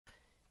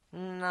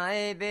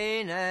I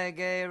been a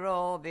gay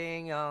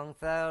roving young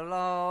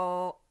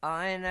fellow,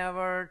 I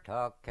never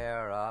took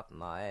care of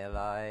my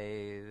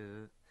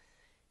life.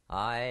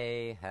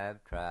 I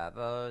have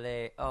travelled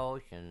the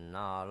ocean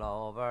all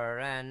over,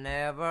 and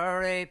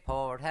every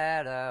port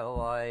had a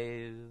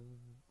wife.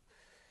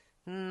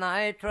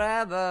 I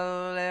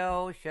travelled the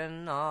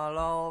ocean all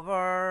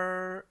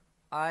over,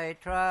 I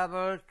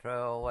travelled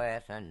through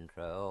wet and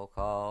through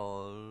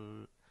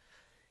cold.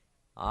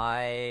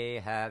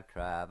 I have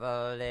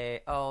travelled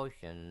the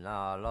ocean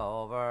all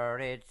over,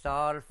 it's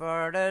all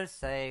for the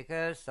sake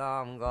of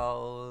some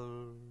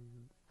gold.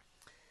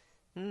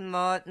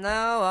 But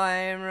now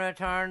I'm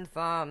returned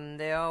from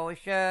the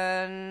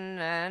ocean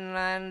and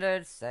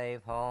landed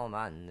safe home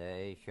on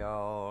the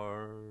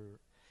shore.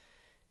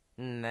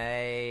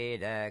 May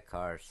the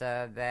curse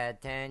of bad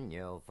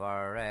you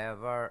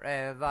forever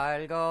if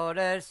I'll go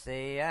to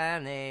sea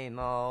any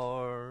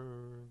more.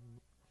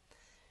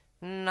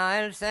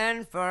 I'll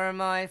send for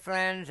my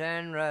friends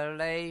and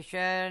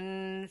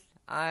relations,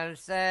 I'll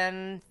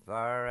send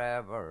for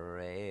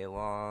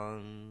everyone.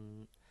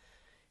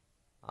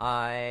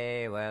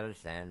 I will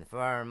send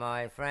for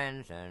my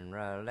friends and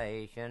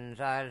relations,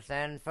 I'll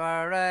send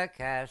for a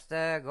cask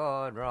of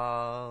good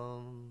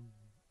rum.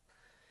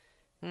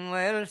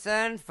 We'll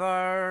send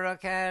for a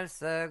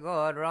cask of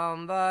good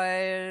rum,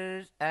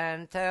 boys,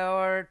 and 2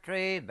 or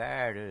 3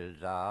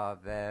 barrels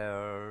of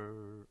beer,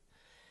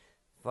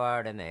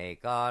 for to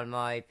make all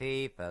my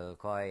people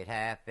quite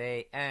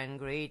happy and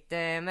greet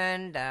them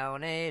in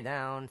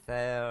down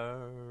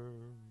fair.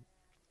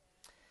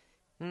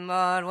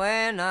 But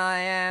when I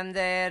am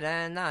dead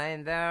and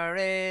I'm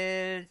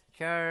buried,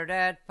 sure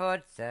that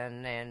puts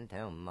an end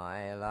to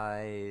my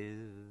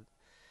life.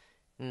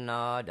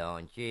 No,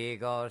 don't ye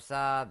go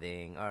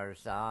sobbing or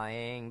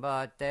sighing,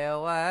 but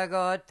do a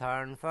good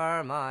turn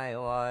for my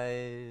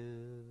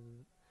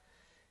wife.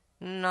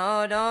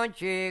 No, don't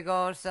ye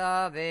go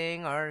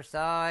sobbing or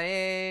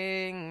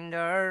sighing,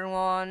 there's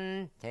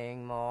one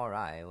thing more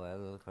I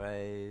will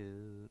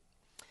crave.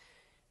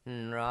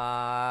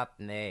 Wrap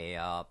me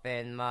up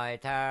in my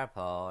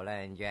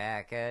tarpaulin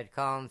jacket,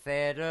 come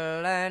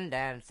fiddle and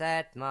dance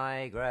at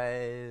my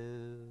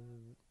grave.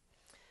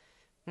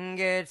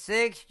 Get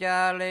 6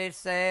 jolly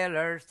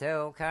sailors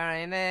to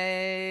carry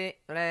me,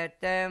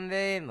 let them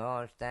be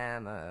most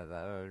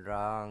damnable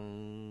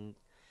drunk.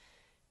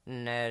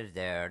 As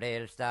there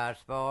they'll start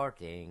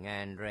sporting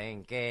and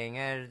drinking,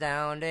 as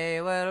down they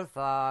will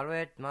fall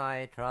with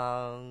my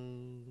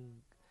trunk.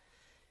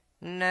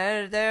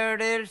 As there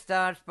they'll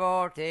start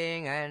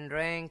sporting and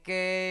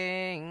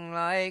drinking,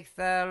 like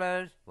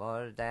fellas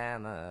was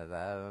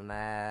damnable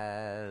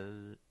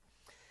mad.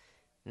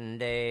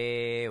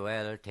 They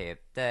will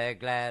tip the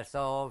glass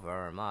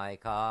over my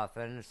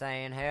coffin,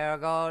 saying, here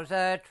goes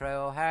a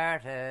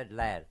true-hearted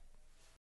lad.